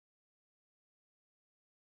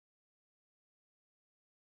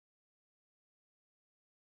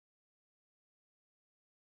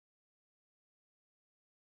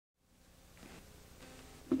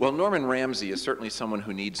Well, Norman Ramsey is certainly someone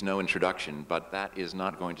who needs no introduction, but that is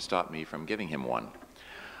not going to stop me from giving him one.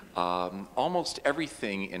 Almost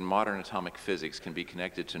everything in modern atomic physics can be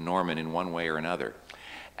connected to Norman in one way or another.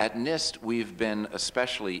 At NIST, we've been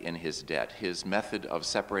especially in his debt. His method of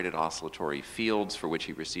separated oscillatory fields, for which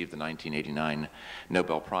he received the 1989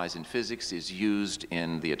 Nobel Prize in Physics, is used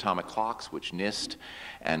in the atomic clocks, which NIST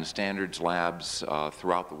and standards labs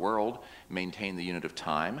throughout the world maintain the unit of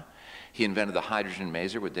time. He invented the hydrogen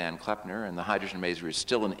maser with Dan Kleppner, and the hydrogen maser is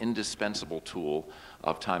still an indispensable tool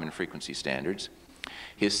of time and frequency standards.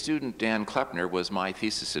 His student, Dan Kleppner, was my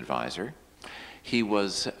thesis advisor. He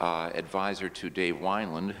was advisor to Dave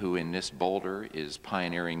Wineland, who in NIST Boulder is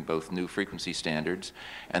pioneering both new frequency standards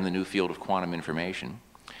and the new field of quantum information.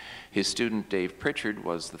 His student, Dave Pritchard,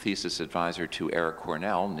 was the thesis advisor to Eric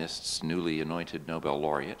Cornell, NIST's newly anointed Nobel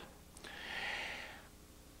laureate.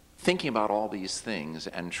 Thinking about all these things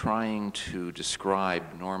and trying to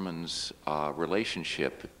describe Norman's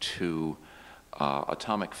relationship to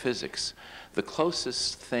atomic physics, the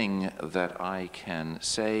closest thing that I can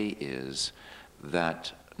say is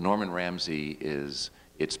that Norman Ramsey is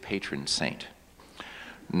its patron saint.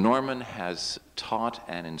 Norman has taught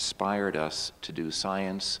and inspired us to do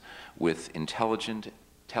science with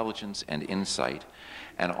intelligence and insight,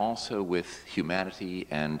 and also with humanity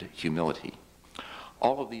and humility.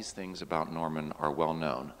 All of these things about Norman are well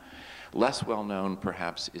known. Less well known,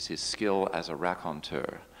 perhaps, is his skill as a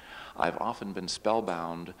raconteur. I've often been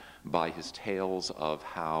spellbound by his tales of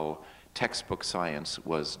how textbook science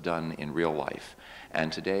was done in real life.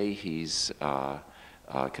 And today he's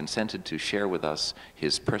consented to share with us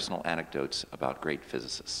his personal anecdotes about great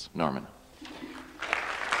physicists. Norman.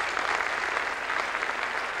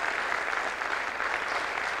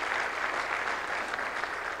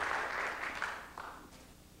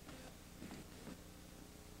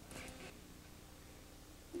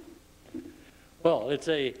 Well, it's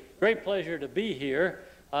a great pleasure to be here.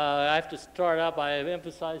 I have to start out by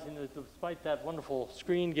emphasizing that despite that wonderful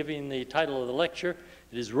screen giving the title of the lecture,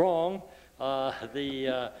 it is wrong.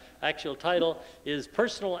 The actual title is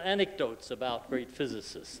Personal Anecdotes About Great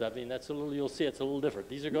Physicists. I mean, that's a little, you'll see it's a little different.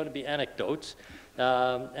 These are going to be anecdotes.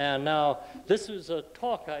 And now, this was a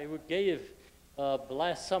talk I gave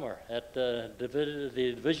last summer at the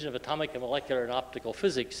Division of Atomic and Molecular and Optical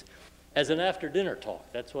Physics as an after-dinner talk.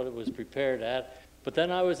 That's what it was prepared at. But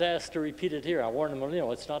then I was asked to repeat it here. I warned them, you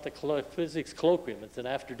know, it's not the physics colloquium, it's an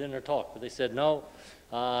after-dinner talk. But they said, no,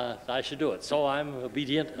 I should do it. So I'm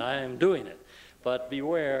obedient, and I am doing it. But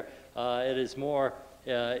beware, it is more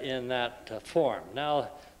in that form. Now,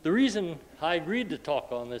 the reason I agreed to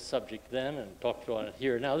talk on this subject then and talk on it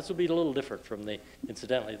here, now this will be a little different from the,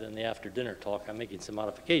 incidentally, than the after-dinner talk. I'm making some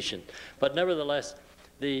modification. But nevertheless,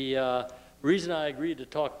 the reason I agreed to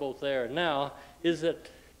talk both there and now is that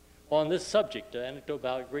on this subject, an anecdote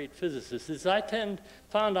about great physicists, is I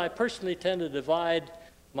personally tend to divide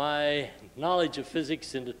my knowledge of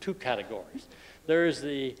physics into two categories. There's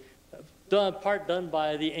the part done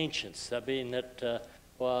by the ancients, I mean that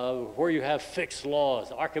where you have fixed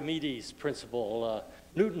laws, Archimedes' principle,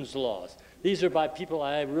 Newton's laws. These are by people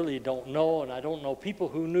I really don't know, and I don't know people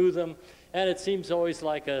who knew them, and it seems always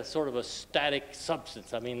like a sort of a static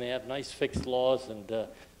substance. I mean, they have nice fixed laws, and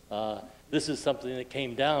this is something that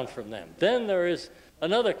came down from them. Then there is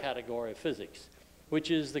another category of physics, which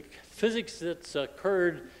is the physics that's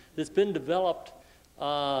occurred, that's been developed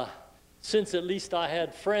since at least I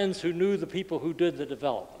had friends who knew the people who did the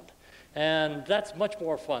development. And that's much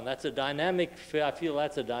more fun. That's a dynamic, I feel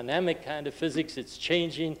that's a dynamic kind of physics. It's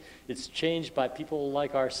changing. It's changed by people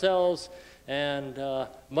like ourselves, and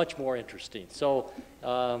much more interesting. So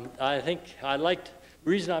I think the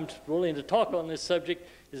reason I'm willing to talk on this subject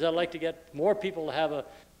is I'd like to get more people to have a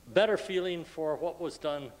better feeling for what was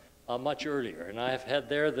done much earlier. And I have had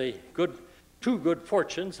there the two good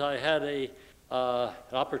fortunes. I had an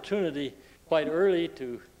opportunity quite early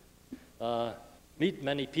to meet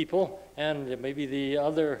many people, and maybe the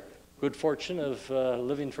other good fortune of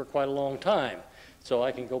living for quite a long time. So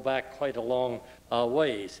I can go back quite a long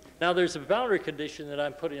ways. Now there's a boundary condition that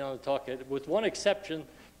I'm putting on the talk, with one exception.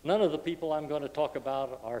 None of the people I'm going to talk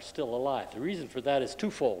about are still alive. The reason for that is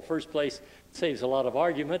twofold. First place, it saves a lot of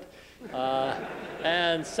argument.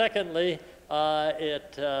 And secondly,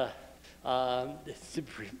 it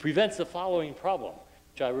prevents the following problem,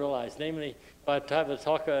 which I realize, namely, if I have to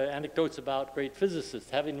talk anecdotes about great physicists,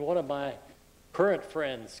 having one of my current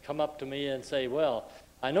friends come up to me and say, well,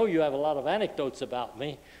 I know you have a lot of anecdotes about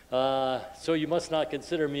me, so you must not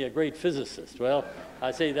consider me a great physicist. Well,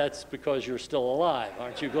 I say that's because you're still alive.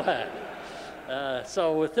 Aren't you glad?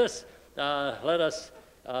 So with this, let us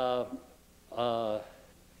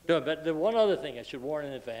No, but the one other thing I should warn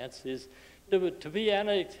in advance is to be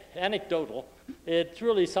anecdotal, it's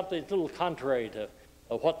really something that's a little contrary to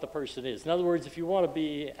what the person is. In other words, if you want to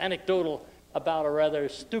be anecdotal about a rather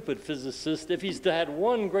stupid physicist, if he's had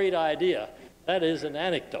one great idea, that is an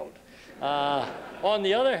anecdote. On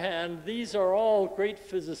the other hand, these are all great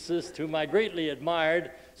physicists whom I greatly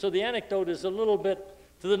admired, so the anecdote is a little bit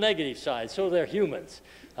to the negative side, so they're humans.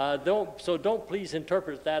 Don't please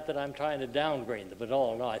interpret that I'm trying to downgrade them at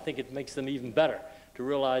all. No, I think it makes them even better to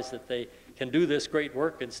realize that they can do this great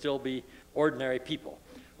work and still be ordinary people.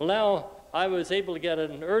 Well, now I was able to get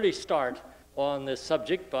an early start on this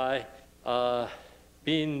subject by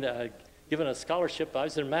being given a scholarship. I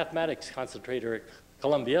was a mathematics concentrator at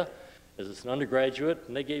Columbia as an undergraduate,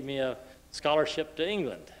 and they gave me a scholarship to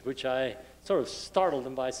England, which I sort of startled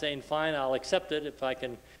them by saying, fine, I'll accept it if I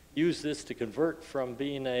can use this to convert from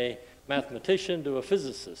being a mathematician to a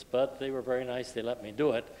physicist. But they were very nice, they let me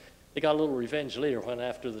do it. They got a little revenge later when,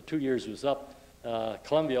 after the 2 years was up,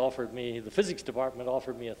 Columbia offered me, the physics department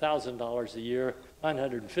offered me $1,000 a year,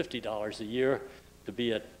 $950 a year to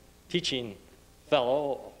be a teaching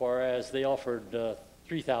fellow, whereas they offered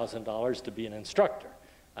 $3,000 to be an instructor.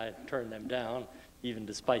 I turned them down, even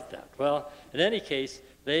despite that. Well, in any case,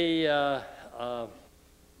 they,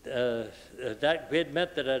 it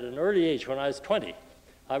meant that at an early age, when I was 20,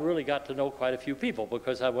 I really got to know quite a few people,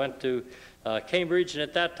 because I went to Cambridge, and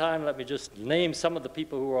at that time, let me just name some of the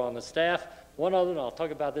people who were on the staff. One of them, I'll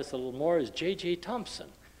talk about this a little more, is J.J. Thompson,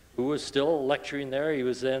 who was still lecturing there. He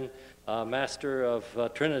was then master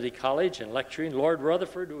of Trinity College and lecturing. Lord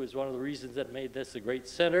Rutherford, who was one of the reasons that made this a great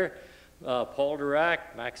center. Paul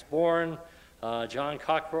Dirac, Max Born, John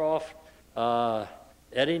Cockcroft,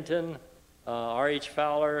 Eddington, R.H.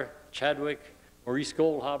 Fowler, Chadwick, Maurice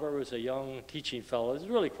Goldhaber was a young teaching fellow. It was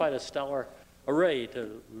really quite a stellar array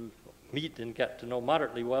to meet and get to know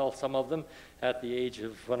moderately well, some of them, at the age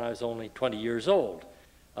of when I was only 20 years old.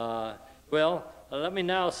 Let me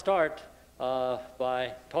now start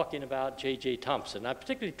by talking about J.J. Thompson. I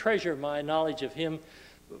particularly treasure my knowledge of him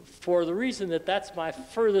for the reason that that's my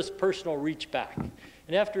furthest personal reach back. And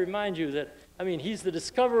I have to remind you that, I mean, he's the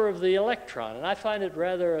discoverer of the electron, and I find it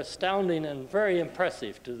rather astounding and very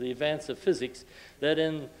impressive to the advance of physics that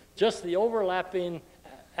in just the overlapping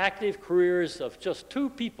active careers of just two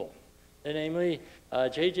people, namely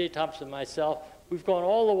J.J. Thompson and myself, we've gone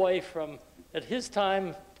all the way from, at his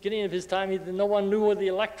time, beginning of his time, no one knew where the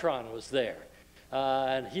electron was there.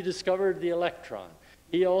 And he discovered the electron.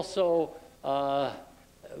 He also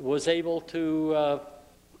was able to,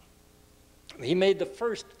 he made the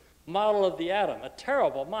first model of the atom, a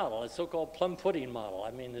terrible model, a so-called plum pudding model.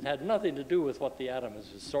 I mean, it had nothing to do with what the atom is.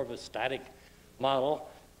 It was sort of a static model.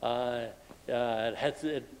 It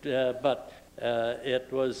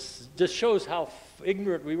was, just shows how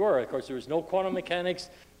ignorant we were. Of course, there was no quantum mechanics,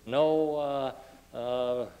 no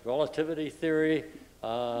relativity theory,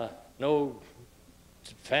 no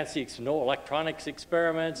electronics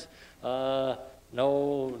experiments, no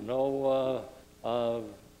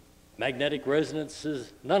magnetic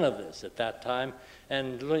resonances, none of this at that time.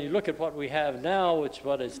 And when you look at what we have now, which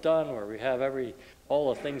what is done, where we have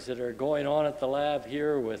all the things that are going on at the lab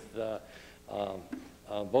here with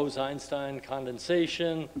Bose-Einstein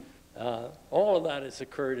condensation, all of that has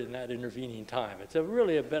occurred in that intervening time. It's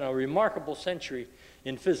really been a remarkable century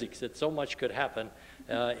in physics that so much could happen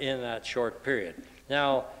in that short period.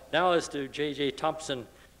 Now as to J.J. Thompson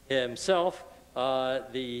himself,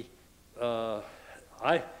 after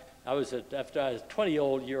I was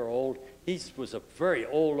 20-year-old, he was a very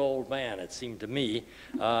old man, it seemed to me.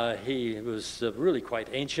 He was really quite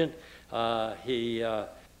ancient.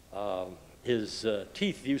 His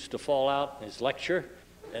teeth used to fall out in his lecture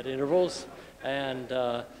at intervals, and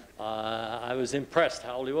I was impressed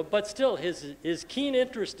how old he was. But still, his keen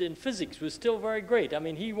interest in physics was still very great. I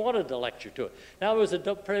mean, he wanted to lecture to it. Now, it was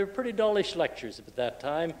pretty dullish lectures at that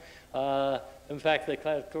time. In fact,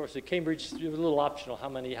 of course, at Cambridge, it was a little optional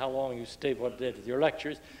how long you stayed, what did with your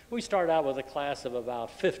lectures. We started out with a class of about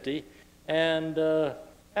 50, and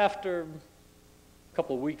after a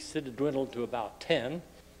couple of weeks, it had dwindled to about 10,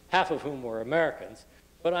 half of whom were Americans.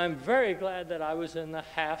 But I'm very glad that I was in the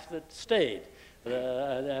half that stayed,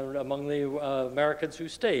 among the Americans who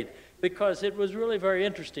stayed, because it was really very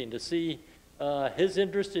interesting to see his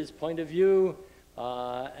interest, his point of view,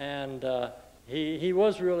 and he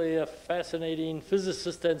was really a fascinating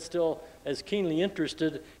physicist and still as keenly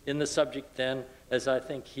interested in the subject then as I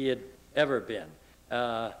think he had ever been.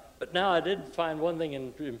 But now I did find one thing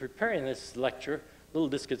in preparing this lecture, a little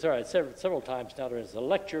disconcerting. Several times now as a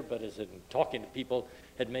lecture, but as in talking to people,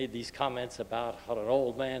 had made these comments about what an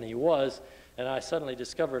old man he was. And I suddenly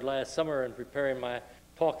discovered last summer in preparing my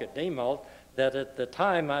talk at Daymalt that at the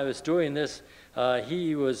time I was doing this,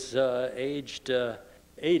 he was aged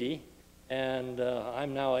 80, and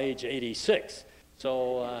I'm now age 86.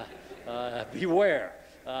 So beware.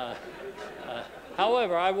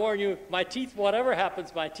 However, I warn you, my teeth, whatever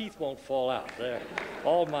happens, my teeth won't fall out. They're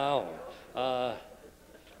all my own.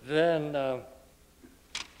 The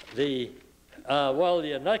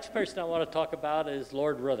next person I want to talk about is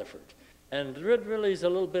Lord Rutherford. And it really is a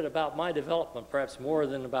little bit about my development, perhaps more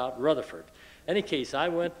than about Rutherford. In any case,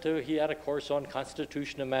 he had a course on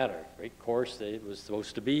Constitution of Matter, great course it was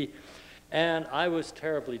supposed to be, and I was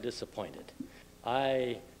terribly disappointed.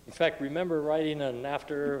 I, in fact, remember writing,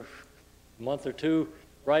 after a month or two,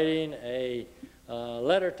 writing a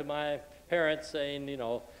letter to my parents saying, you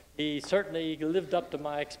know, he certainly lived up to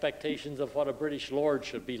my expectations of what a British lord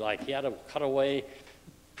should be like. He had a cutaway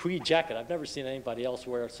tweed jacket. I've never seen anybody else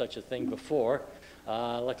wear such a thing before.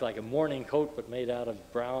 Looked like a morning coat, but made out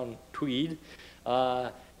of brown tweed.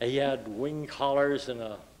 He had wing collars and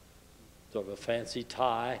a sort of a fancy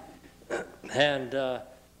tie. And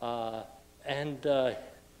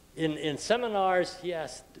in seminars, he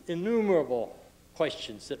asked innumerable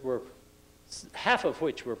questions that were, half of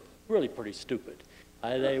which were really pretty stupid.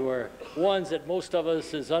 They were ones that most of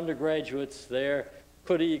us as undergraduates there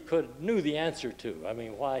knew the answer to. I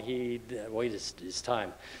mean, why he wasted his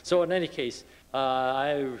time. So in any case,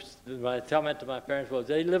 my comment to my parents was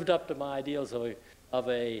they lived up to my ideals of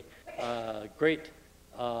a great,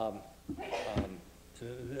 of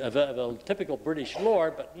a typical British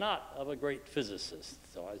lord, but not of a great physicist.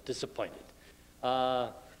 So I was disappointed.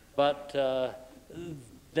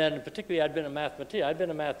 Then particularly I'd been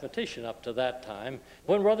a mathematician up to that time.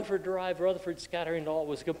 When Rutherford arrived, Rutherford's scattering law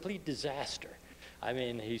was a complete disaster. I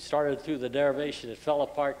mean, he started through the derivation, it fell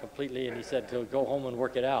apart completely, and he said to go home and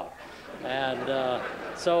work it out. And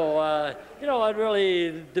you know, it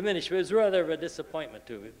really diminished. It was rather a disappointment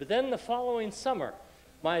to me. But then the following summer,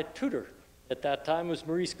 my tutor at that time was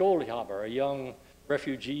Maurice Goldhaber, a young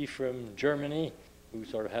refugee from Germany who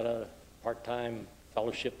sort of had a part-time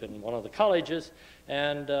fellowship in one of the colleges,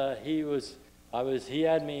 and he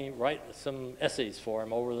had me write some essays for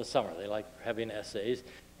him over the summer. They like having essays.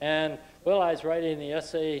 And, well, I was writing the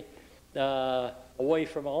essay away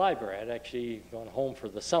from a library. I'd actually gone home for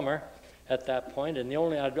the summer at that point, and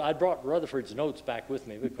I brought Rutherford's notes back with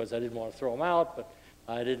me because I didn't want to throw them out, but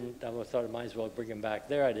I thought I might as well bring them back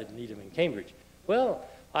there. I didn't need them in Cambridge. Well,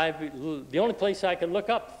 the only place I could look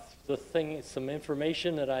up some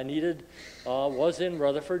information that I needed was in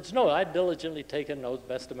Rutherford's note. I'd diligently taken notes,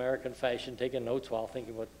 best American fashion, taken notes while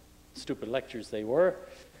thinking what stupid lectures they were.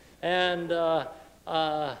 And it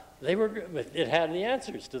had the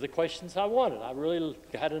answers to the questions I wanted. I really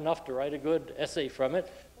had enough to write a good essay from it.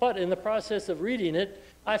 But in the process of reading it,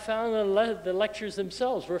 I found the lectures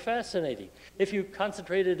themselves were fascinating. If you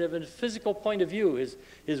concentrated on a physical point of view,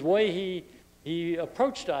 his way he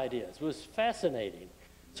approached ideas was fascinating.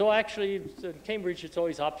 So actually, in Cambridge, it's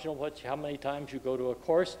always optional how many times you go to a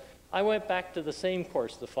course. I went back to the same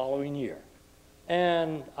course the following year.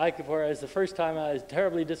 And whereas the first time I was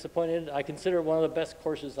terribly disappointed, I consider it one of the best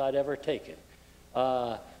courses I'd ever taken.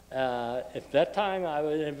 At that time,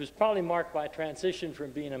 it was probably marked by a transition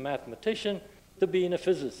from being a mathematician to being a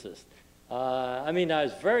physicist. I mean, I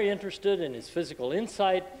was very interested in his physical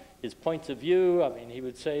insight, his points of view. I mean, he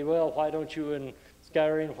would say, well, why don't you, in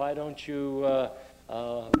scattering, why don't you,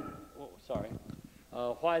 why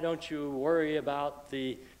don't you worry about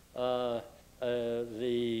the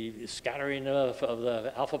scattering of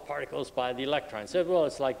the alpha particles by the electrons? He said, well,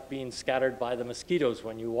 it's like being scattered by the mosquitoes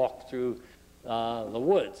when you walk through the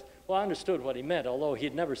woods. Well, I understood what he meant, although he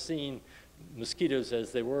had never seen mosquitoes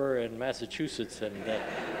as they were in Massachusetts and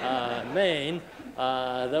Maine.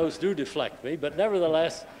 Those do deflect me, but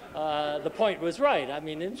nevertheless, the point was right. I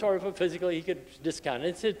mean, in sort of physically, he could discount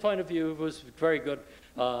it. His point of view was very good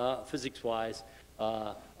physics-wise,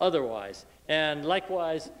 otherwise. And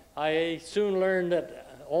likewise, I soon learned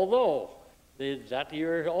that although that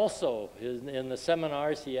year also, in the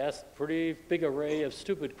seminars, he asked a pretty big array of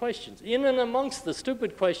stupid questions. In and amongst the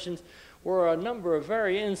stupid questions were a number of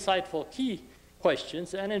very insightful key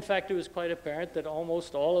questions, and in fact, it was quite apparent that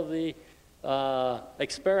almost all of the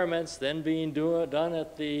experiments then being done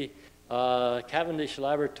at the Cavendish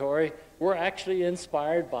Laboratory were actually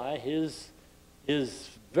inspired by his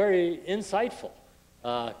very insightful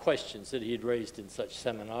questions that he had raised in such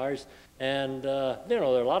seminars. And, there are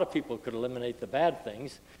a lot of people who could eliminate the bad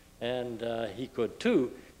things, and he could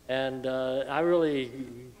too. And I really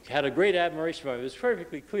had a great admiration for him. It was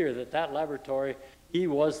perfectly clear that that laboratory, he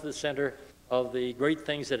was the center of the great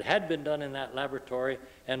things that had been done in that laboratory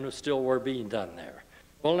and still were being done there.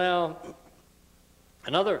 Well, now,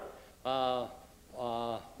 another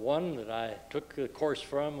one that I took a course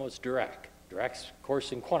from was Dirac's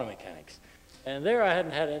course in quantum mechanics. And there I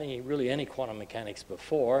hadn't had really any quantum mechanics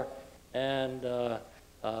before, and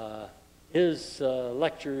his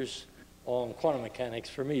lectures on quantum mechanics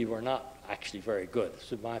for me were not actually very good.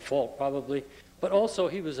 This was my fault probably, but also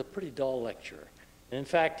he was a pretty dull lecturer. And in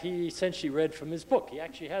fact, he essentially read from his book. He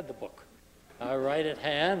actually had the book right at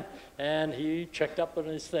hand, and he checked up on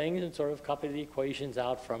his things and sort of copied the equations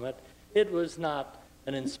out from it. It was not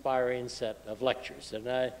an inspiring set of lectures, and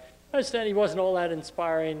I understand he wasn't all that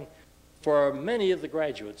inspiring for many of the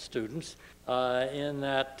graduate students in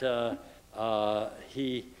that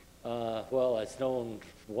well, as known,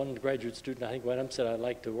 one graduate student, I think, went up and said, "I'd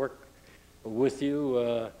like to work with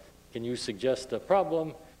you. Can you suggest a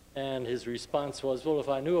problem?" And his response was, "Well, if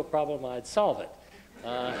I knew a problem, I'd solve it."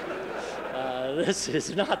 This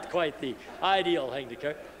is not quite the ideal thing to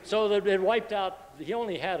carry. So that it wiped out, he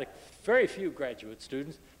only had very few graduate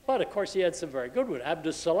students, but of course he had some very good ones.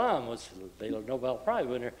 Abdus Salam was the Nobel Prize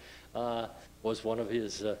winner, was one of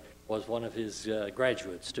his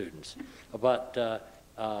graduate students. But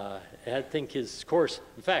I think his course,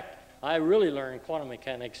 in fact, I really learned quantum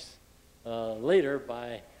mechanics later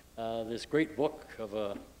by this great book of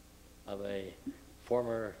a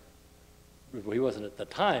former, he wasn't at the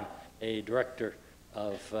time a director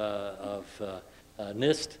of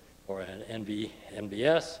NIST or an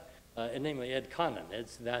NBS, namely Ed Conant.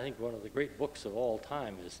 It's, I think, one of the great books of all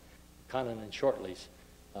time is Conant and Shortley's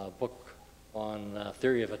book on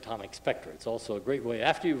theory of atomic spectra. It's also a great way.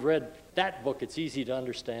 After you've read that book, it's easy to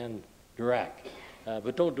understand Dirac.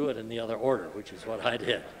 But don't do it in the other order, which is what I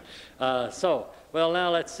did. Well, now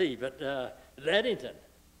let's see. But Eddington,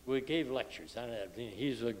 we gave lectures.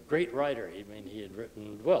 He's a great writer. He had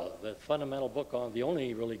written, well, the fundamental book on, the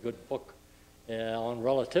only really good book on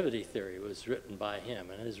relativity theory was written by him.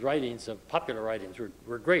 And his writings, popular writings,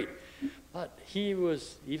 were great. But he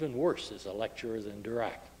was even worse as a lecturer than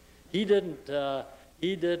Dirac. He didn't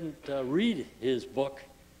read his book.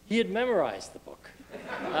 He had memorized the book.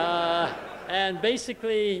 And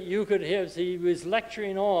basically, you could hear, as he was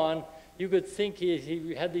lecturing on, you could think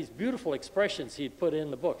he had these beautiful expressions he'd put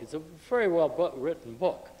in the book. It's a very well written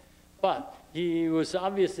book. But he was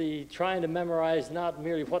obviously trying to memorize not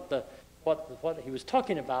merely what he was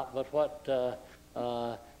talking about, but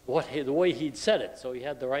the way he'd said it. So he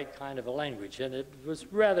had the right kind of a language. And it was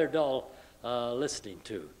rather dull listening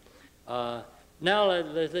to. Now,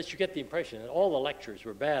 that you get the impression that all the lectures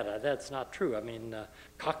were bad. That's not true. I mean,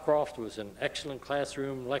 Cockcroft was an excellent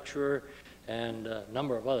classroom lecturer, and a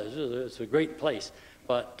number of others. It's a great place.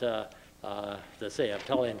 But, to say, I'm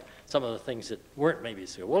telling some of the things that weren't maybe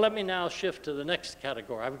so. Well, let me now shift to the next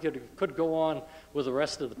category. I could go on with the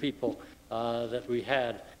rest of the people that we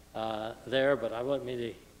had there, but I want me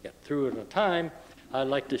to get through it in time. I'd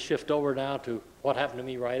like to shift over now to what happened to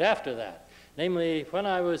me right after that. Namely, when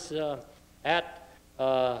I was at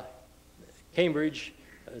Cambridge,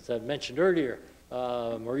 as I mentioned earlier,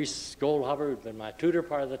 Maurice Goldhaber, who'd been my tutor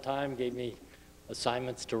part of the time, gave me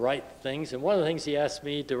assignments to write things. And one of the things he asked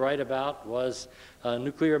me to write about was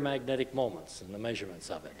nuclear magnetic moments and the measurements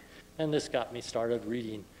of it. And this got me started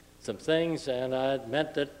reading some things, and it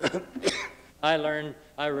meant that I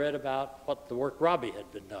read about what the work Rabi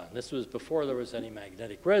had been done. This was before there was any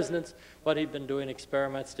magnetic resonance, but he'd been doing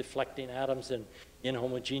experiments deflecting atoms in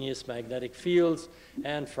inhomogeneous magnetic fields,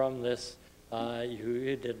 and from this,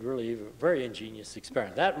 he did really very ingenious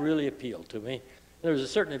experiment. That really appealed to me. There was a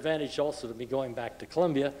certain advantage also to me going back to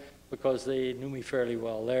Columbia, because they knew me fairly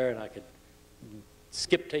well there, and I could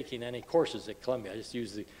skip taking any courses at Columbia. I just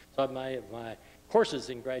used so my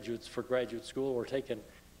courses in for graduate school were taken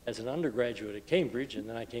as an undergraduate at Cambridge, and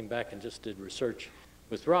then I came back and just did research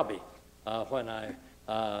with Rabi when I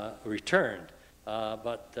returned.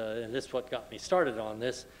 And this, what got me started on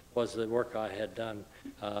this, was the work I had done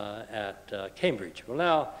at Cambridge. Well,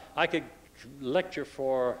 now, I could lecture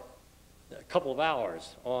for a couple of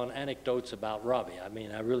hours on anecdotes about Rabi. I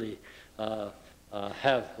mean, I really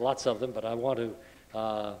have lots of them, but I want to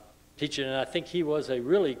teach it, and I think he was a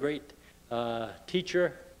really great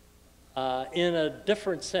teacher in a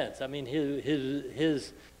different sense. I mean,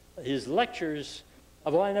 his lectures,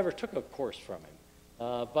 well, I never took a course from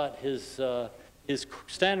him, but his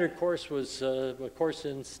standard course was a course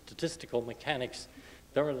in statistical mechanics,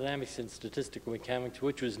 thermodynamics and statistical mechanics,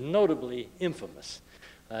 which was notably infamous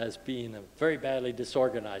as being very badly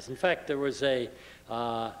disorganized. In fact, there was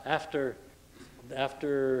after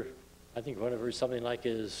I think whatever, something like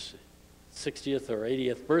his 60th or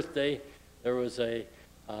 80th birthday, there was a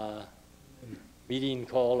meeting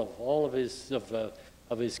call of all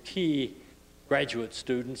of his key graduate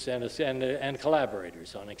students and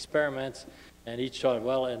collaborators on experiments, and each thought,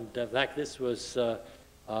 well, and in fact, this was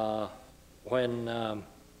when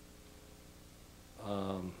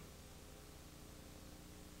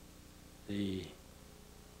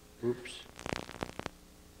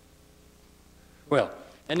well,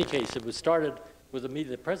 in any case, it was started with a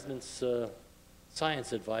meeting. The president's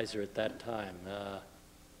science advisor at that time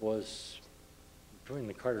was during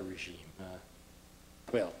the Carter regime.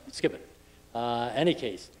 Well, skip it. Any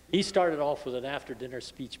case, he started off with an after-dinner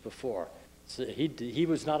speech before. So he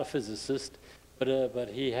was not a physicist, but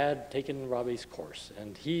he had taken Robbie's course,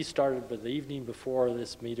 and he started the evening before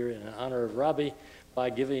this meeting in honor of Robbie by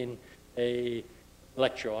giving a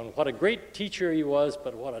lecture on what a great teacher he was,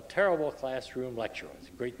 but what a terrible classroom lecturer. He was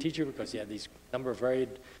a great teacher because he had these number of very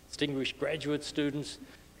distinguished graduate students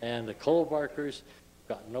and the Kohlbarkers,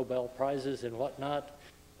 got Nobel Prizes and whatnot,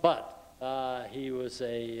 but he was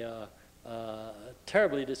a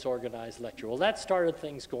terribly disorganized lecturer. Well, that started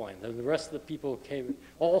things going. The rest of the people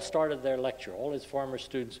all started their lecture, all his former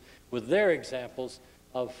students, with their examples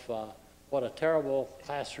of what a terrible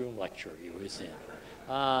classroom lecturer he was in.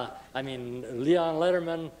 I mean, Leon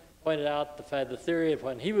Letterman pointed out the theory of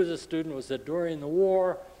when he was a student was that during the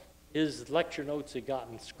war, his lecture notes had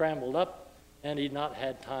gotten scrambled up, and he'd not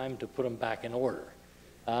had time to put them back in order.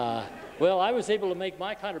 Well, I was able to make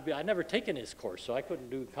my contribution. I'd never taken his course, so I couldn't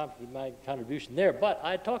do my contribution there, but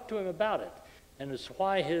I talked to him about it, and it's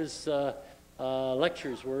why his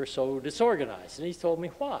lectures were so disorganized, and he told me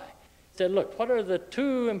why. He said, look, what are the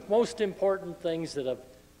two most important things that a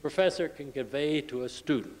professor can convey to a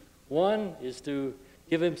student? One is to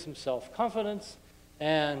give him some self-confidence,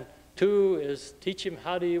 and two is teach him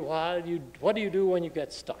what do you do when you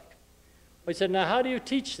get stuck? He said, now how do you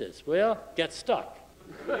teach this? Well, get stuck.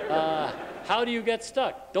 How do you get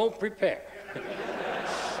stuck? Don't prepare.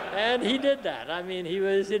 And he did that. I mean, he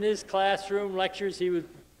was in his classroom lectures, he would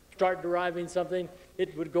start deriving something,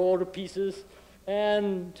 it would go to pieces,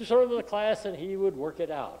 and to sort of the class, and he would work it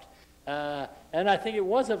out. And I think it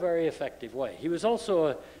was a very effective way. He was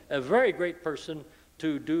also a very great person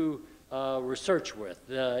to do research with,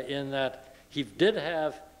 in that he did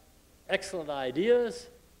have excellent ideas,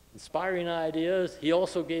 inspiring ideas. He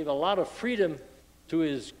also gave a lot of freedom to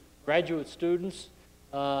his graduate students.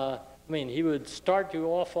 I mean, he would start you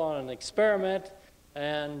off on an experiment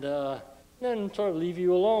and then sort of leave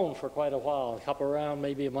you alone for quite a while, hop around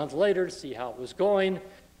maybe a month later to see how it was going.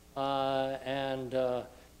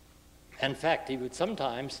 In fact, he would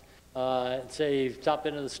sometimes stop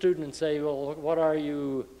into the student and say, well, what are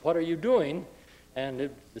you doing? And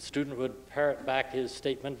the student would parrot back his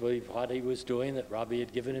statement with what he was doing that Robbie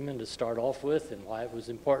had given him and to start off with and why it was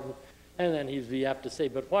important. And then he'd be apt to say,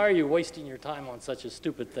 but why are you wasting your time on such a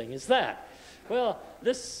stupid thing as that? Well,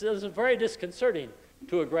 this is very disconcerting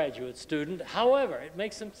to a graduate student. However, it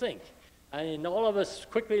makes them think. I mean, all of us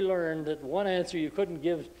quickly learned that one answer you couldn't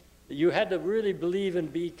give, you had to really believe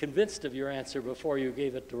and be convinced of your answer before you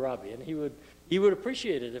gave it to Robbie. And he would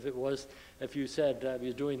appreciate it if you said I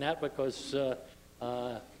was doing that because,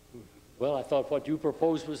 well, I thought what you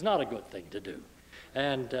proposed was not a good thing to do.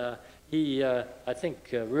 And he, I think,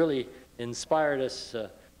 really inspired us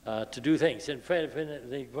to do things. In fact,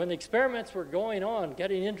 when the experiments were going on,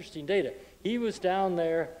 getting interesting data, he was down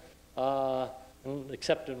there,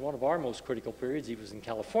 except in one of our most critical periods, he was in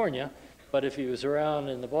California, but if he was around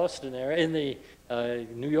in the Boston area, in the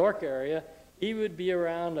New York area, he would be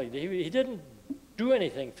around, he didn't do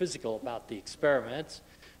anything physical about the experiments,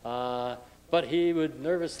 but he would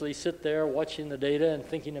nervously sit there watching the data and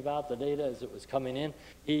thinking about the data as it was coming in.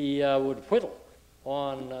 He would whittle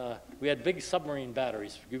on, we had big submarine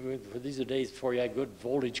batteries. These are days before you had good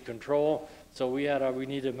voltage control. So we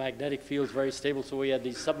needed magnetic fields very stable, so we had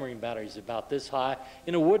these submarine batteries about this high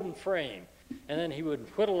in a wooden frame. And then he would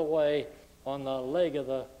whittle away on the leg of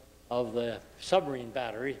the submarine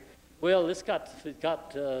battery. Well, this got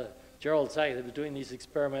Gerald Zach, who was doing these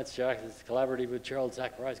experiments, collaborative with Gerald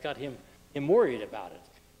Zacharias, got him worried about it.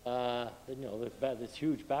 You know, this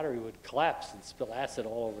huge battery would collapse and spill acid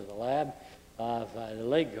all over the lab, the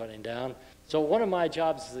leg running down. So one of my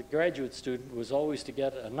jobs as a graduate student was always to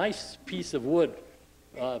get a nice piece of wood,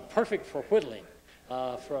 perfect for whittling,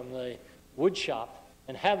 from the wood shop,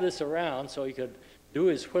 and have this around so he could do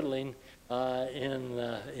his whittling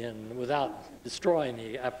without destroying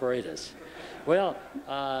the apparatus. Well,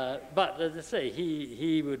 but as I say,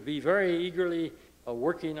 he would be very eagerly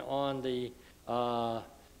working on the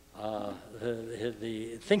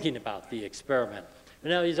thinking about the experiment.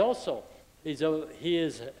 Now he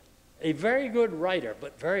is a very good writer,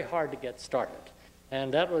 but very hard to get started.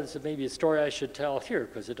 And that was maybe a story I should tell here,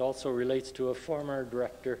 because it also relates to a former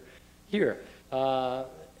director here.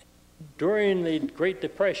 During the Great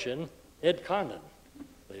Depression, Ed Condon,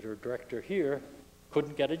 later director here,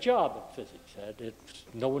 couldn't get a job in physics.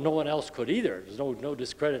 No one else could either. There's no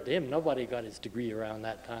discredit to him. Nobody got his degree around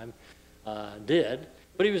that time did.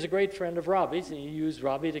 But he was a great friend of Robbie's, and he used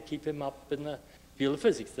Robbie to keep him up in the field of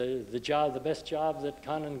physics. The best job that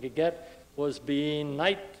Condon could get was being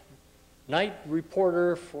night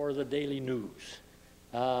reporter for the Daily News.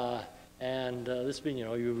 This being,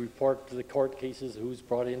 you report to the court cases, who's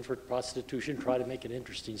brought in for prostitution, try to make an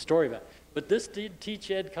interesting story about it. But this did teach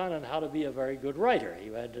Ed Condon how to be a very good writer. He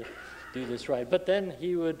had to do this right. But then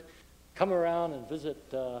he would come around and visit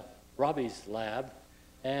Robbie's lab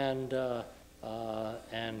and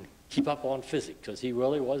keep up on physics, because he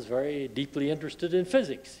really was very deeply interested in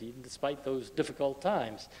physics, even despite those difficult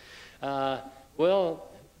times.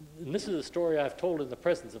 And this is a story I've told in the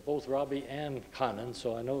presence of both Robbie and Condon,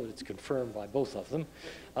 so I know it's confirmed by both of them.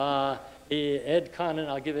 Ed Condon,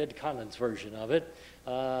 I'll give Ed Condon's version of it,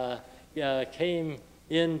 came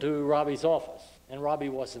into Robbie's office, and Robbie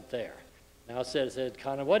wasn't there. Now says Ed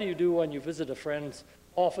Condon, what do you do when you visit a friend's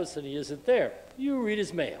office and he isn't there? You read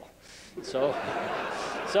his mail.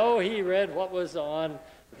 So he read what was on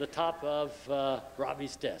the top of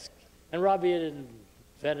Robbie's desk. And Robbie had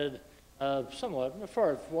invented somewhat,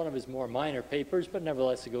 for one of his more minor papers, but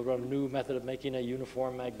nevertheless a new method of making a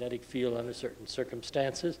uniform magnetic field under certain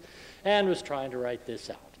circumstances, and was trying to write this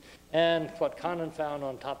out. And what Condon found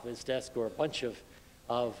on top of his desk were a bunch of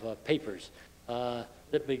papers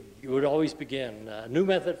that would always begin, new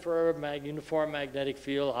method for uniform magnetic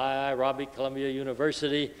field, Robbie, Columbia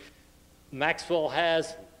University, Maxwell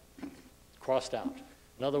has, crossed out.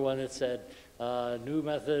 Another one that said, new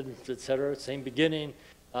method, etc., same beginning.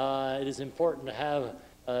 It is important to have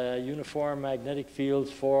uniform magnetic fields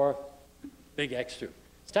for big extrude.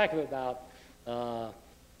 Stack of about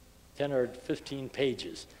 10 or 15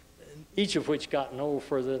 pages, each of which got no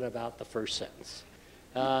further than about the first sentence.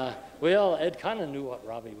 Ed Condon knew what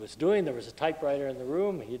Robbie was doing. There was a typewriter in the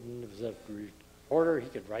room. He was a reporter. He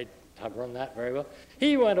could run that very well.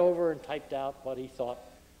 He went over and typed out what he thought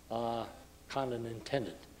Condon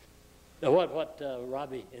intended, what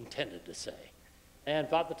Robbie intended to say. And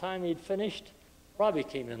about the time he'd finished, Robbie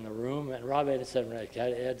came in the room, and Robbie had said,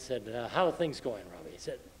 Ed said, how are things going, Robbie? He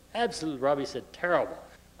said, absolutely. Robbie said, terrible.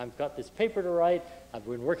 I've got this paper to write. I've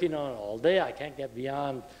been working on it all day. I can't get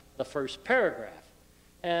beyond the first paragraph.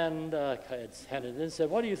 And Ed handed it in and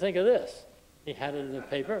said, what do you think of this? He handed in the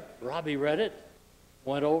paper. Robbie read it,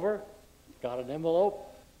 went over, got an envelope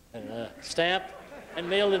and a stamp, and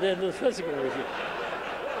mailed it into the physical review.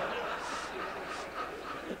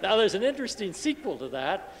 Now, there's an interesting sequel to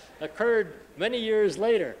that. Occurred many years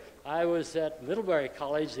later. I was at Middlebury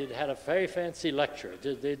College. They'd had a very fancy lecture.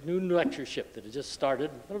 They had new lectureship that had just started.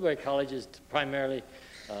 Middlebury College is primarily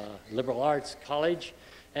liberal arts college,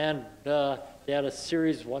 and they had a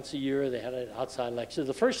series once a year. They had an outside lecture.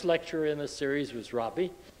 The first lecturer in the series was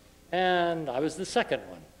Robbie, and I was the second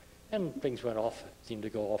one. And things went off, seemed to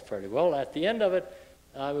go off fairly well. At the end of it,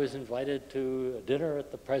 I was invited to a dinner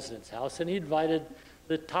at the president's house, and he invited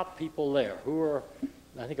the top people there, who were,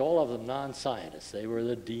 I think all of them non-scientists. They were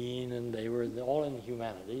the dean, and they were all in the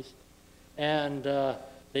humanities. And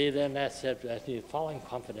they then asked me the following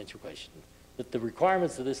confidential question, that the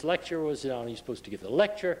requirements of this lecture was, you're supposed to give the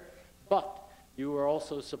lecture, but you were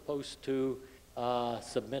also supposed to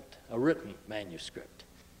submit a written manuscript.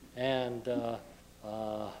 And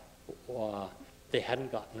they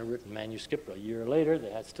hadn't gotten a written manuscript. A year later,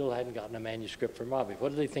 they still hadn't gotten a manuscript from Robbie. What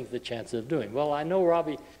do they think the chances of doing? Well, I know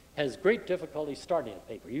Robbie has great difficulty starting a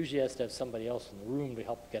paper. Usually has to have somebody else in the room to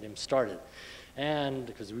help get him started. And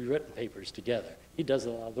because we've written papers together. He does a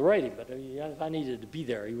lot of the writing, but if I needed to be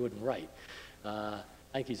there, he wouldn't write. I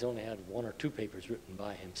think he's only had 1 or 2 papers written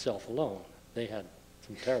by himself alone. They had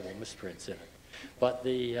some terrible misprints in it. But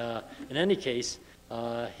in any case,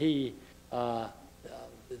 I knew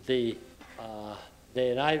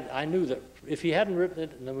that if he hadn't written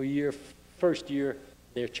it in the first year,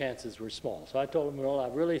 their chances were small. So I told him, well, I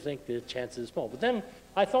really think the chances are small. But then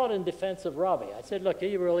I thought in defense of Robbie. I said, look,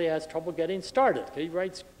 he really has trouble getting started. He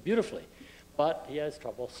writes beautifully, but he has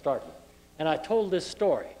trouble starting. And I told this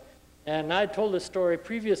story. And I told this story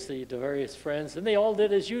previously to various friends, and they all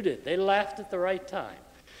did as you did. They laughed at the right time.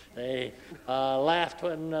 They laughed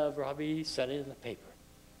when Robbie said it in the paper.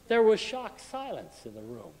 There was shocked silence in the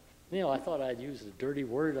room. I thought I'd used a dirty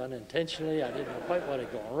word unintentionally. I didn't know quite what had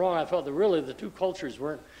gone wrong. I felt that really the two cultures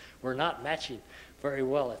were not matching very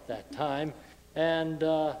well at that time. And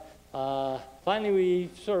finally we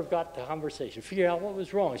sort of got the conversation, figured out what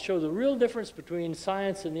was wrong, showed the real difference between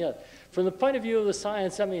science and the other. From the point of view of the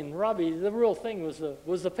science, I mean, Robbie, the real thing was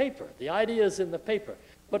the paper, the ideas in the paper.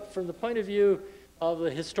 But from the point of view of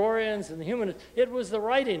the historians and the humanists, it was the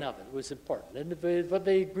writing of it was important. And but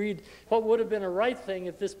they agreed what would have been a right thing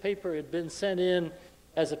if this paper had been sent in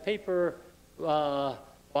as a paper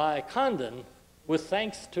by Condon, with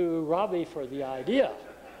thanks to Robbie for the idea.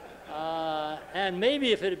 And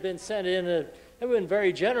maybe if it had been sent in, it would have been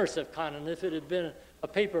very generous of Condon if it had been a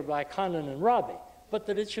paper by Condon and Robbie. But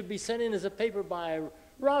that it should be sent in as a paper by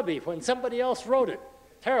Robbie when somebody else wrote it.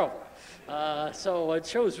 Terrible. So it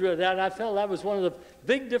shows really that. I felt that was one of the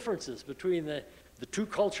big differences between the two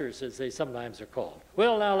cultures, as they sometimes are called.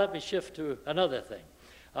 Well, now let me shift to another thing.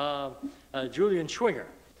 Julian Schwinger.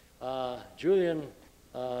 Julian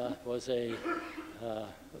was a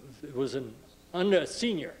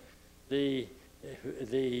senior. The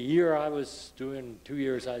year I was doing, 2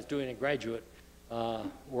 years I was doing a graduate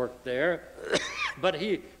work there. But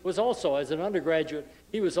he was also, as an undergraduate,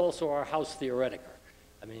 he was also our house theoretiker.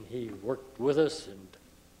 I mean, he worked with us and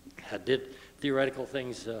did theoretical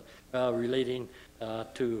things relating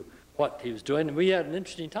to what he was doing. And we had an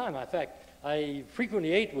interesting time. In fact, I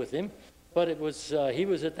frequently ate with him, but it was he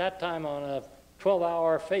was at that time on a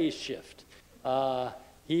 12-hour phase shift.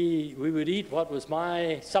 We would eat what was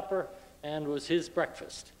my supper and was his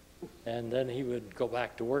breakfast. And then he would go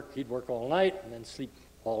back to work. He'd work all night and then sleep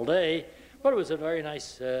all day. But it was a very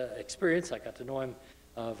nice experience. I got to know him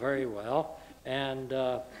very well. And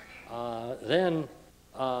then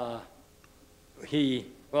well,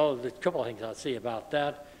 there's a couple of things I'll say about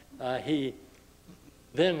that.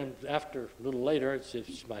 Then, after a little later,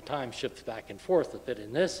 my time shifts back and forth a bit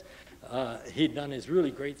in this, he'd done his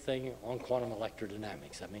really great thing on quantum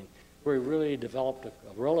electrodynamics. I mean, where he really developed a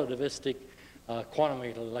relativistic quantum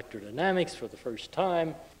electrodynamics for the first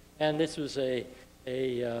time, and this was a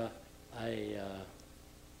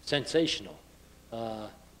sensational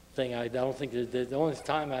thing. I don't think the only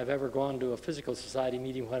time I've ever gone to a physical society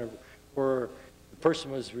meeting where the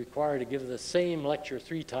person was required to give the same lecture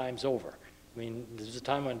 3 times over. I mean, there was a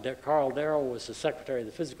time when Carl Darrow was the secretary of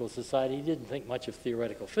the Physical Society. He didn't think much of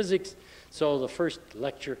theoretical physics, so the first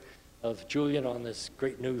lecture of Julian on this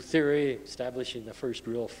great new theory, establishing the first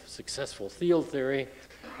real successful field theory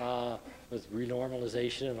with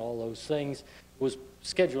renormalization and all those things, was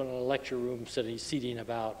scheduled in a lecture room seating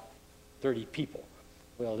about 30 people.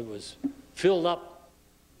 Well, it was filled up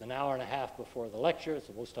an hour and a half before the lecture,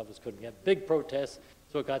 so most of us couldn't get big protests,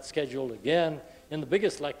 so it got scheduled again in the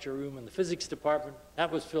biggest lecture room in the physics department.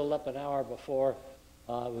 That was filled up an hour before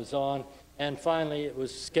it was on, and finally it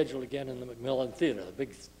was scheduled again in the Macmillan Theater, the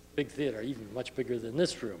big theater, even much bigger than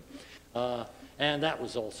this room, and that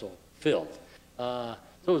was also filled. So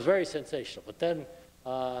it was very sensational. But then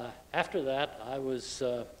after that, I was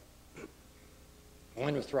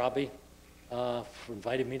going with Robbie,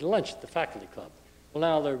 invited me to lunch at the faculty club. Well,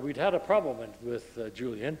 now we'd had a problem with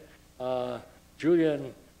Julian.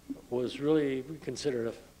 Julian was really considered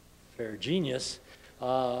a fair genius,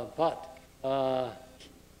 but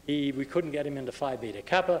we couldn't get him into Phi Beta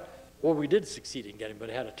Kappa. Well, we did succeed in getting him, but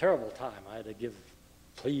he had a terrible time. I had to give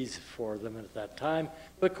pleas for them at that time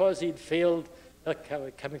because he'd failed a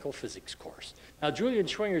chemical physics course. Now, Julian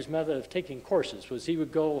Schwinger's method of taking courses was he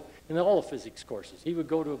would go, in all the physics courses, he would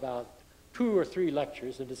go to about 2 or 3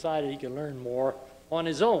 lectures and decided he could learn more on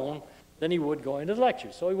his own than he would going to the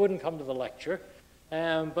lecture. So he wouldn't come to the lecture,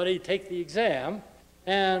 but he'd take the exam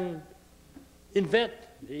and invent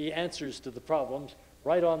the answers to the problems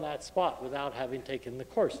right on that spot without having taken the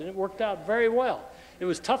course. And it worked out very well. It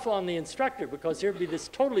was tough on the instructor because there'd be this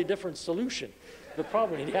totally different solution. The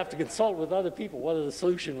problem, he'd have to consult with other people whether the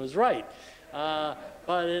solution was right.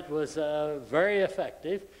 But it was very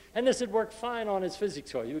effective. And this had worked fine on his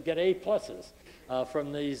physics course. You would get A pluses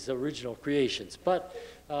from these original creations. But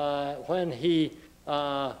but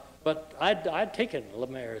I'd taken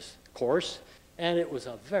Lemaire's course, and it was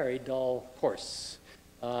a very dull course.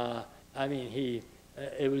 I mean,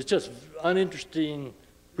 it was just uninteresting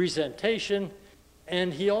presentation,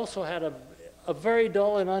 and he also had a very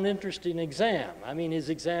dull and uninteresting exam. I mean, his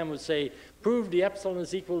exam would say, prove the epsilon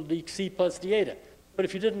is equal to c plus d eta. But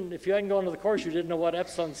if you hadn't gone to the course, you didn't know what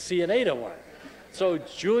epsilon, c, and eta were. So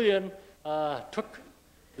Julian took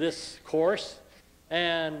this course,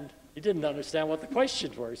 and he didn't understand what the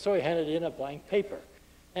questions were, so he handed in a blank paper.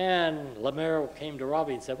 And Lemaire came to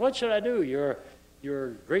Robbie and said, what should I do? Your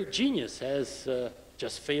great genius has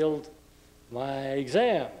just failed my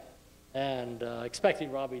exam. and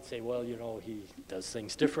expecting Robbie to say, well, you know, he does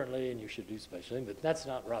things differently and you should do special things, but that's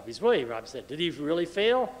not Robbie's way. Robbie said, did he really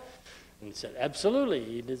fail? And he said, absolutely.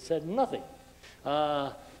 He said nothing.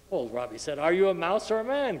 Well, Robbie said, are you a mouse or a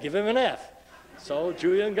man? Give him an F. So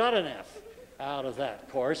Julian got an F out of that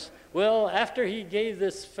course. Well, after he gave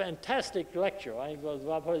this fantastic lecture, I think it was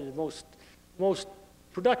probably the most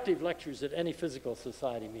productive lectures at any physical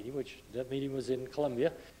society meeting, which that meeting was in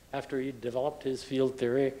Columbia, after he developed his field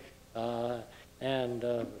theory, and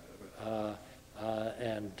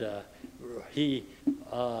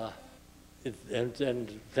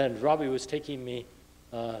then Robbie was taking me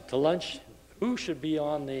to lunch. Who should be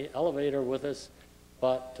on the elevator with us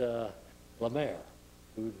but Lemaire,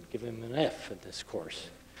 who would give him an F at this course.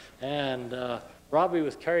 And Robbie,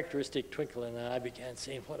 with characteristic twinkle in an eye, began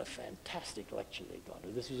saying, what a fantastic lecture they'd gone to.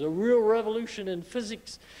 This was a real revolution in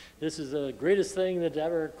physics. This is the greatest thing that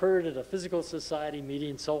ever occurred at a physical society meeting,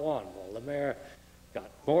 and so on. Well, Lemaire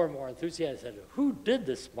got more and more enthusiastic and said, who did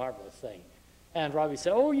this marvelous thing? And Robbie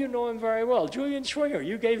said, oh, you know him very well, Julian Schwinger.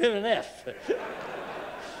 You gave him an F.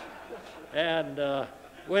 And,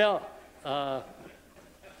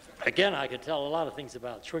 again, I could tell a lot of things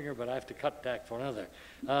about Schwinger, but I have to cut back for another.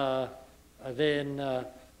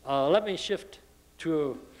 Let me shift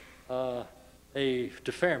to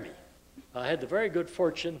Fermi. I had the very good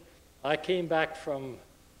fortune. I came back from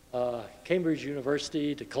Cambridge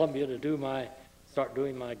University to Columbia to start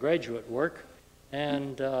doing my graduate work,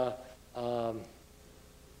 and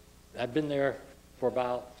I've been there for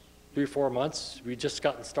about 3 or 4 months. We'd just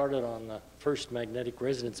gotten started on the first magnetic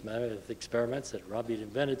resonance experiments that Robbie had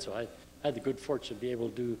invented, so I had the good fortune to be able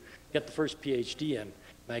to get the first PhD in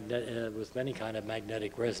with any kind of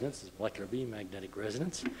magnetic resonance, molecular beam magnetic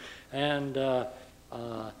resonance. And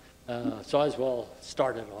so I was well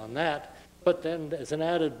started on that. But then, as an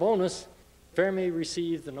added bonus, Fermi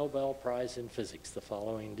received the Nobel Prize in Physics the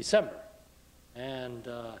following December. And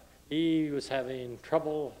he was having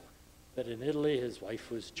trouble that in Italy his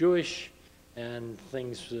wife was Jewish, and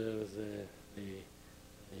things, the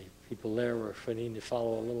people there were beginning to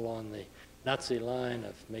follow a little on the Nazi line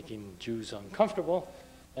of making Jews uncomfortable.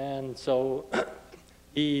 And so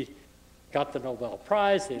he got the Nobel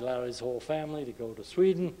Prize. They allowed his whole family to go to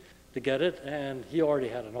Sweden to get it, and he already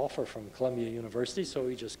had an offer from Columbia University, so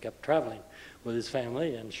he just kept traveling with his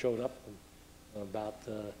family and showed up about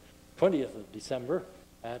the 20th of December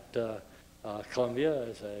at Columbia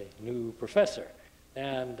as a new professor.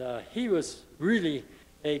 And he was really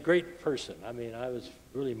a great person. I mean, I was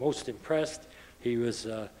really most impressed. He was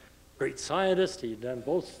a great scientist. He'd done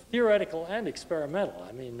both theoretical and experimental.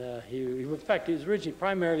 I mean, in fact, he was originally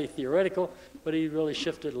primarily theoretical, but he really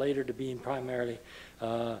shifted later to being primarily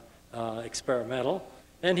experimental.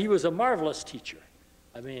 And he was a marvelous teacher.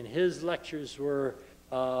 I mean, his lectures were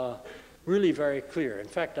really very clear. In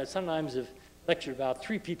fact, I sometimes have lectured about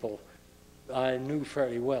 3 people I knew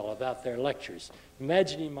fairly well about their lectures,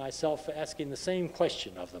 imagining myself asking the same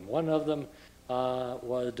question of them. One of them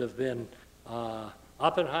would have been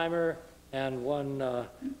Oppenheimer, and one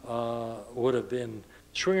would have been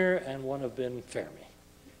Schwinger, and one have been Fermi.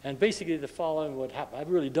 And basically the following would happen. I've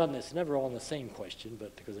really done this, never on the same question,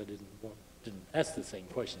 but because I didn't ask the same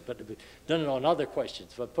question, but I've done it on other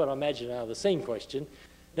questions. But imagine now the same question.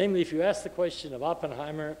 Namely, if you ask the question of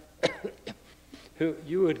Oppenheimer,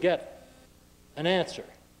 you would get an answer,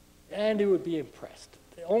 and you would be impressed.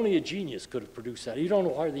 Only a genius could have produced that. You don't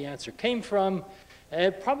know where the answer came from.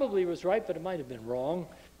 It probably was right, but it might have been wrong,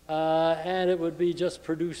 and it would be just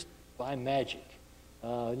produced by magic.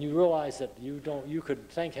 And you realize that you could,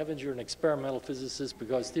 thank heavens you're an experimental physicist,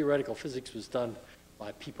 because theoretical physics was done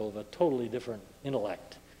by people of a totally different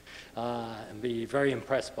intellect, and be very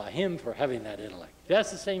impressed by him for having that intellect. If you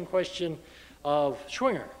ask the same question of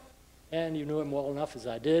Schwinger, and you knew him well enough as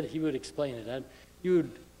I did, he would explain it. And you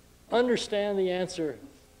would understand the answer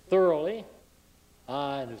thoroughly,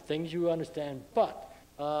 and things you understand, but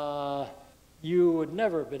you would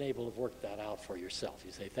never have been able to work that out for yourself.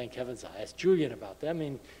 You say, thank heavens I asked Julian about that. I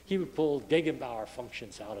mean, he would pull Gegenbauer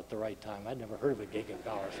functions out at the right time. I'd never heard of a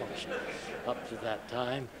Gegenbauer function up to that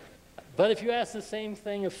time. But if you ask the same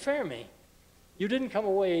thing of Fermi, you didn't come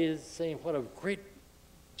away saying what a great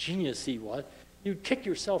genius he was. You'd kick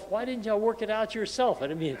yourself. Why didn't you work it out yourself? I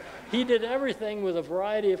mean, he did everything with a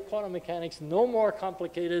variety of quantum mechanics, no more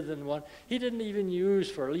complicated than one. He didn't even use,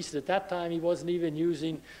 for at least at that time, he wasn't even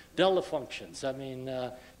using delta functions. I mean,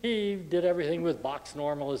 he did everything with box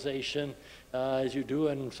normalization, as you do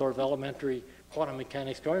in sort of elementary quantum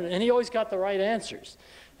mechanics, and he always got the right answers.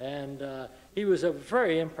 And he was a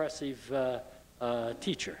very impressive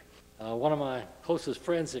teacher. One of my closest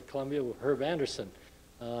friends at Columbia, Herb Anderson,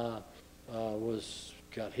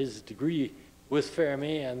 got his degree with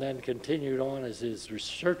Fermi and then continued on as his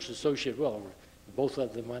research associate. Well, both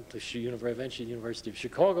of them went to eventually the University of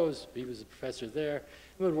Chicago. He was a professor there.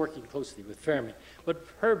 He was working closely with Fermi. But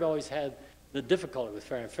Herb always had the difficulty with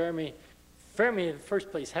Fermi. Fermi, in the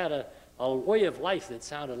first place, had a way of life that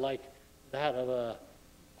sounded like that of a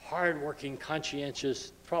hard-working,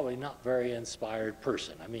 conscientious, probably not very inspired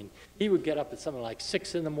person. I mean, he would get up at something like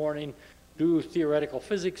 6 in the morning, do theoretical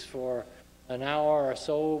physics for an hour or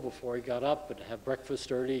so before he got up and have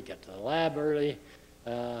breakfast early, get to the lab early,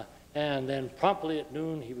 and then promptly at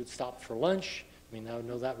noon he would stop for lunch. I mean, I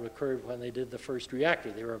know that occurred when they did the first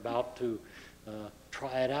reactor. They were about to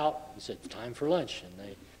try it out. He said, time for lunch, and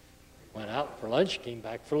they went out for lunch, came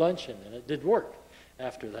back for lunch, and then it did work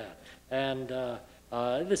after that. And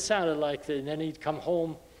this sounded like, and then he'd come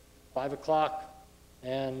home 5 o'clock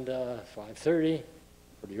and 5:30,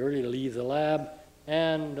 pretty early to leave the lab,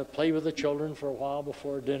 and play with the children for a while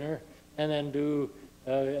before dinner, and then do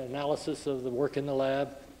analysis of the work in the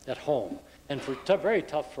lab at home. And very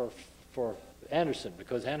tough for Anderson,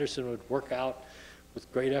 because Anderson would work out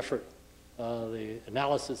with great effort the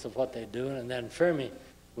analysis of what they're doing, and then Fermi,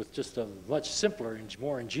 with just a much simpler and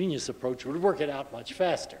more ingenious approach, would work it out much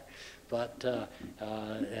faster. But,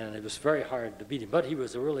 and it was very hard to beat him. But he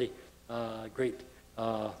was a really great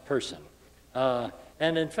person.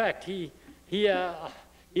 And in fact, he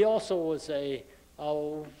also was a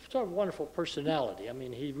sort of wonderful personality. I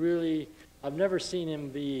mean, he really, I've never seen him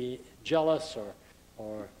be jealous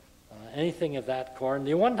or anything of that kind.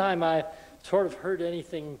 The one time I sort of heard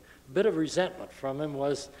anything, a bit of resentment from him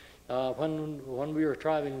was when we were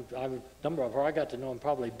driving, where I got to know him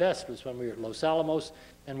probably best was when we were at Los Alamos,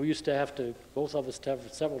 and we used to have to, both of us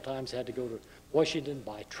several times had to go to Washington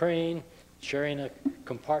by train, sharing a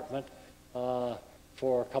compartment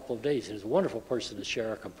for a couple of days. He was a wonderful person to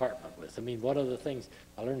share a compartment with. I mean, one of the things,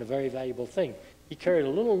 I learned a very valuable thing. He carried a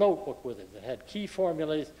little notebook with him that had key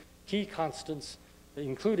formulas, key constants,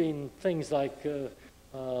 including things like the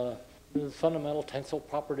fundamental tensile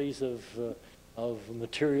properties of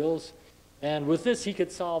materials. And with this, he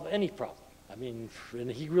could solve any problem. I mean,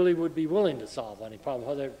 and he really would be willing to solve any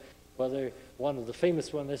problem, whether one of the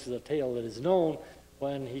famous one, this is a tale that is known,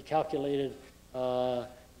 when he calculated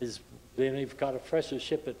then he got a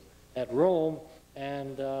professorship at Rome,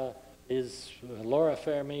 and Laura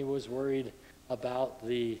Fermi was worried about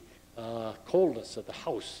the coldness of the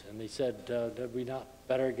house, and they said, did we not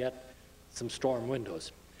better get some storm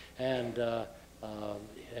windows? And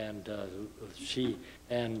she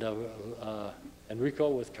and Enrico,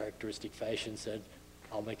 with characteristic fashion, said,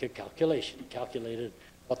 I'll make a calculation. He calculated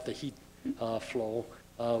what the heat flow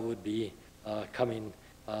would be coming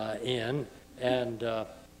in, and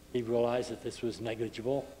he realized that this was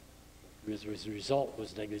negligible. The result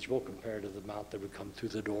was negligible compared to the amount that would come through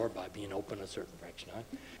the door by being open a certain fraction of time.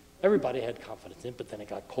 Everybody had confidence in it, but then it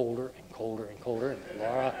got colder and colder and colder, and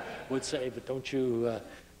Laura would say, but don't you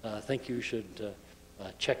think you should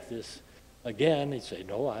check this again? He'd say,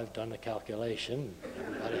 no, I've done the calculation.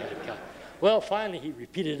 Everybody had well, finally he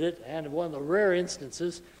repeated it, and one of the rare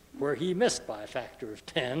instances where he missed by a factor of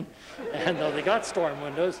 10, and they got storm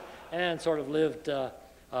windows, and sort of lived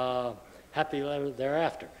happy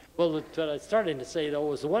thereafter. Well, what I was starting to say, though,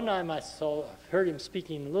 was the one time I heard him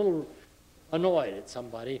speaking a little annoyed at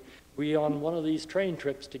somebody. We, on one of these train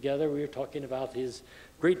trips together, we were talking about his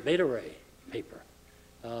great beta ray paper.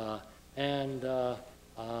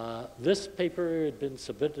 This paper had been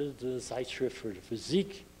submitted to the Zeitschrift for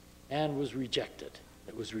Physique and was rejected.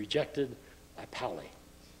 It was rejected by Pauli,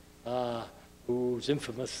 who's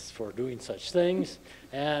infamous for doing such things.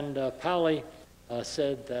 And Pauli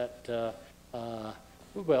said that,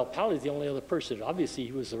 well, Pauli's the only other person. Obviously,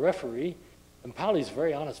 he was the referee, and Pauli's a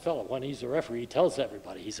very honest fellow. When he's a referee, he tells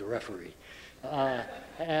everybody he's a referee. From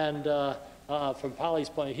Pauli's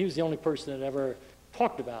point, he was the only person that ever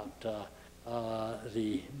talked about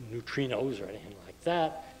the neutrinos or anything like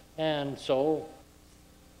that. And so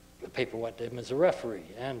the paper went to him as a referee.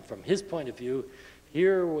 And from his point of view,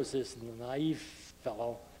 here was this naive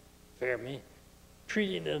fellow, Fermi,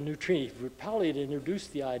 treating a neutrino. Pauli had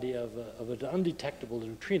introduced the idea of an undetectable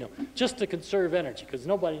neutrino just to conserve energy, because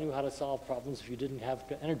nobody knew how to solve problems if you didn't have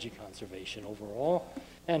energy conservation overall.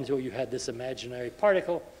 And so you had this imaginary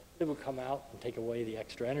particle that would come out and take away the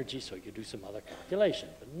extra energy so you could do some other calculation,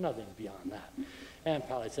 but nothing beyond that. And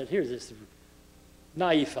Pauli said, here's this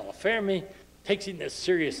naive fellow, Fermi, takes this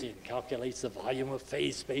seriously and calculates the volume of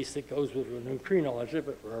phase space that goes with a neutrino or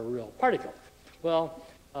a real particle. Well,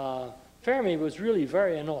 Fermi was really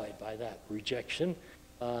very annoyed by that rejection.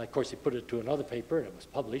 Of course, he put it to another paper, and it was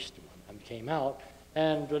published and came out.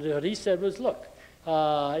 And what he said was, look,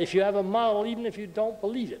 if you have a model, even if you don't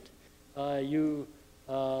believe it, you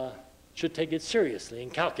should take it seriously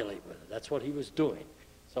and calculate with it. That's what he was doing.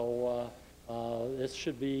 So this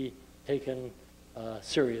should be taken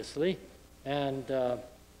seriously. And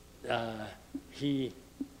he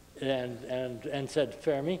said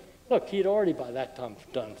Fermi, look, he had already by that time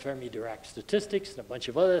done Fermi-Dirac statistics and a bunch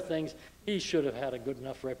of other things. He should have had a good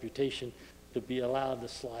enough reputation to be allowed to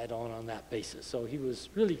slide on that basis. So he was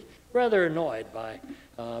really rather annoyed by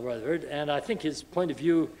Rutherford, and I think his point of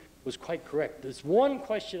view was quite correct. There's one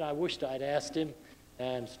question I wished I'd asked him,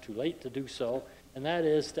 and it's too late to do so, and that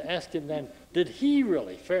is to ask him then, did he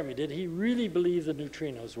really, Fermi, did he really believe the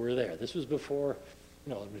neutrinos were there? This was before,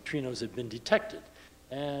 neutrinos had been detected.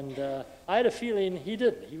 And I had a feeling he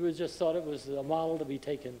didn't. He just thought it was a model to be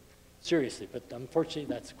taken seriously. But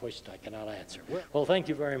unfortunately, that's a question I cannot answer. Well, thank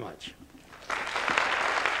you very much.